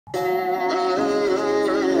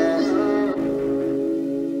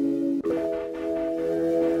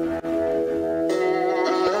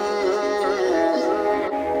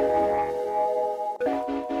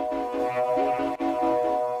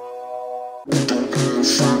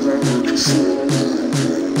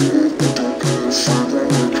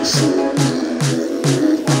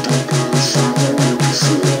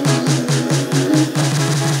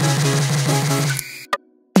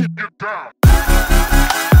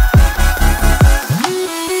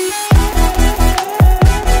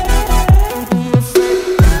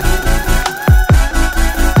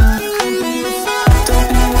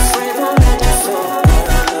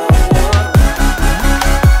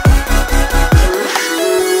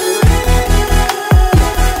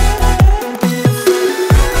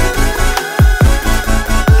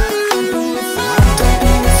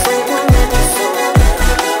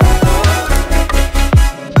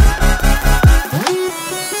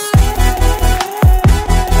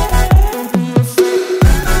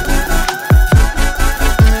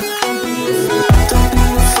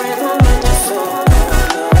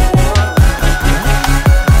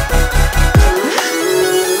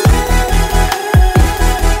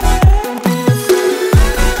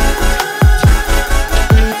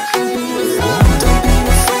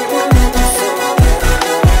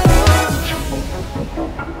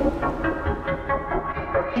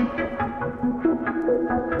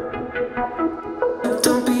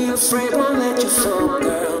afraid, won't let you fall,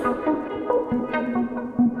 girl.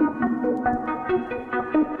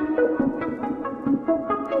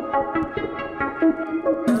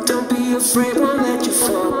 Don't be afraid, won't let you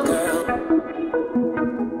fall, girl.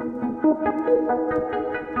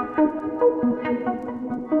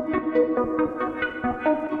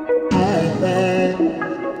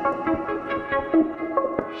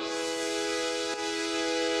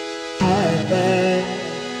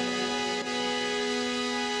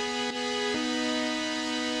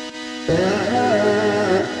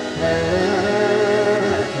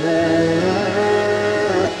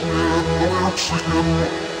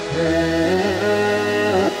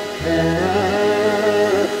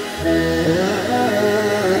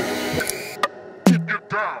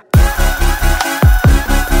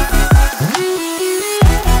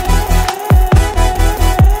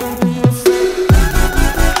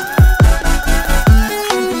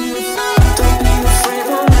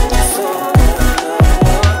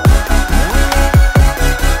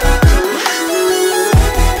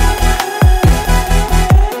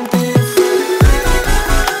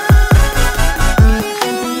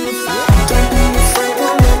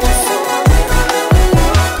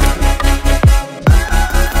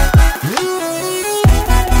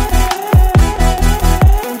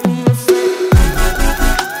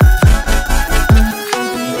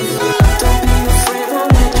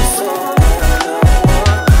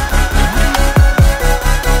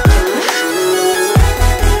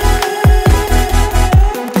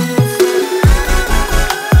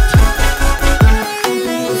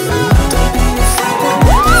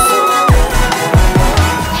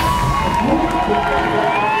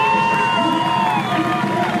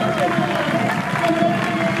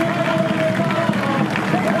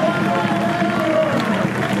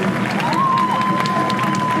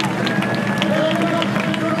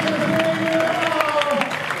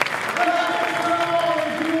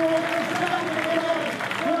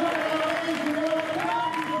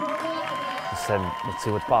 Said, let's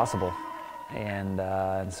see what's possible, and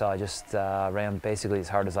so I just ran basically as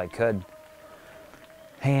hard as I could,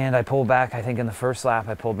 and I pulled back. I think in the first lap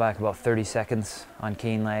I pulled back about 30 seconds on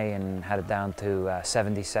Keenlay and had it down to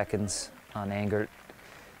 70 seconds on Angert,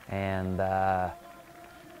 and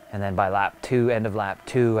then by lap 2, end of lap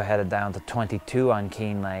 2, I had it down to 22 on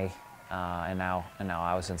Keenlay, and now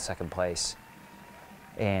I was in second place.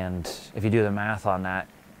 And if you do the math on that,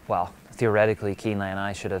 well, theoretically Keenlay and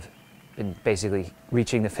I should have been basically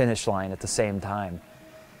reaching the finish line at the same time,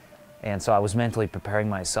 and so I was mentally preparing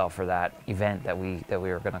myself for that event that we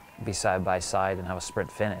were going to be side by side and have a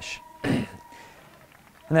sprint finish. And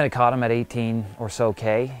then I caught him at 18 or so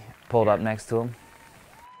K, pulled up next to him.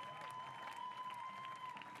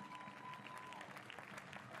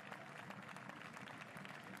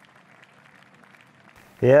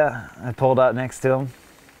 Yeah, I pulled up next to him,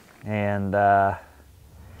 and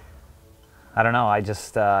I don't know,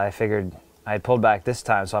 I figured I had pulled back this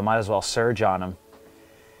time, so I might as well surge on him.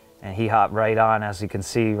 And he hopped right on, as you can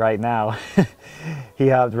see right now. He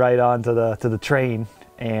hopped right on to the train,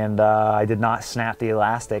 and I did not snap the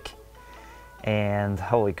elastic. And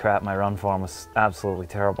holy crap, my run form was absolutely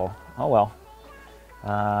terrible. Oh well.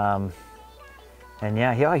 And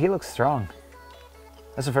yeah, he looks strong.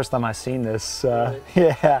 That's the first time I've seen this.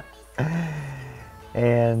 Yeah.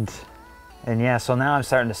 And yeah, so now I'm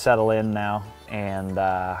starting to settle in now, and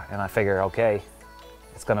I figure, okay,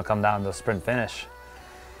 it's going to come down to a sprint finish.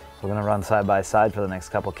 We're gonna run side by side for the next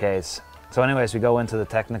couple Ks. So anyways, we go into the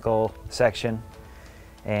technical section,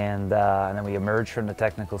 and then we emerge from the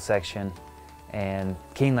technical section, and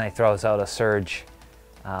Keenley throws out a surge,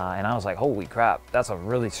 and I was like, holy crap, that's a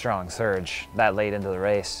really strong surge that late into the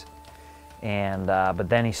race. And but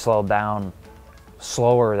then he slowed down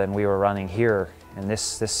slower than we were running here in this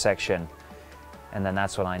section, and then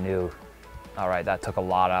that's when I knew, all right, that took a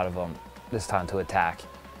lot out of him this time to attack,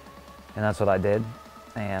 and that's what I did.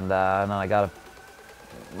 And then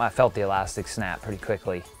I felt the elastic snap pretty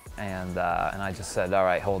quickly, and I just said, all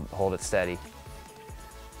right, hold it steady,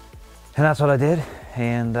 and that's what I did.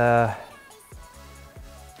 And yeah,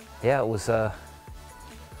 it was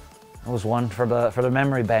one for the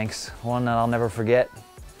memory banks, one that I'll never forget.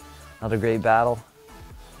 Another great battle.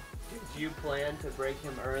 Did you plan to break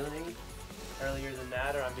him earlier than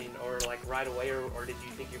that, or like right away, or did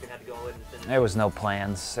you think you were gonna have to go in and finish? There was no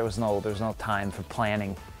plans. There was no time for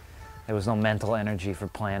planning. There was no mental energy for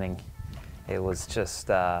planning. It was just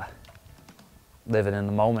living in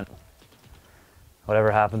the moment.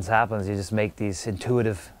 Whatever happens, happens. You just make these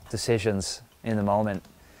intuitive decisions in the moment.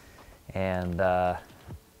 And do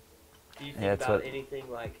you think about anything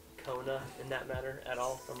like Kona in that matter at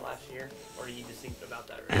all from last year, or do you just think about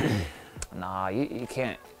that already? Nah, you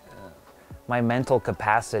can't. My mental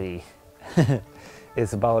capacity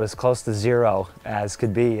is about as close to zero as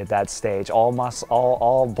could be at that stage.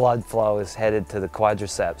 All blood flow is headed to the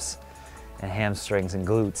quadriceps and hamstrings and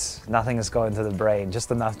glutes. Nothing is going to the brain,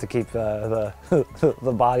 just enough to keep the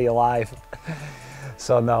body alive.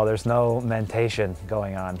 So no, there's no mentation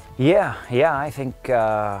going on. Yeah, I think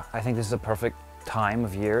this is a perfect time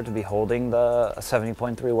of year to be holding the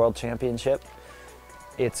 70.3 World Championship.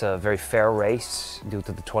 It's a very fair race due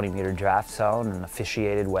to the 20-meter draft zone, and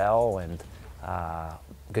officiated well, and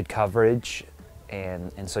good coverage,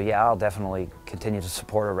 and so yeah, I'll definitely continue to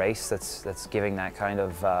support a race that's giving that kind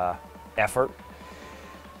of effort.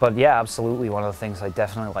 But yeah, absolutely, one of the things I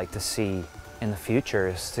definitely like to see in the future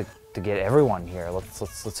is to get everyone here.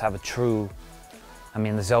 Let's have a true. I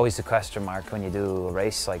mean, there's always a question mark when you do a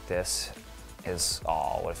race like this. Is,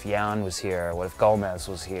 oh, what if Jan was here? What if Gomez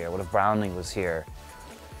was here? What if Browning was here?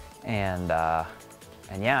 And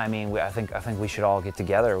yeah, I mean, I think we should all get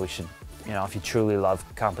together. We should, you know, if you truly love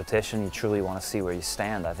competition, you truly want to see where you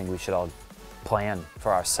stand, I think we should all plan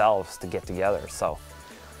for ourselves to get together. So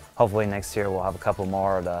hopefully next year we'll have a couple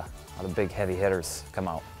more of the big heavy hitters come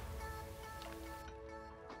out.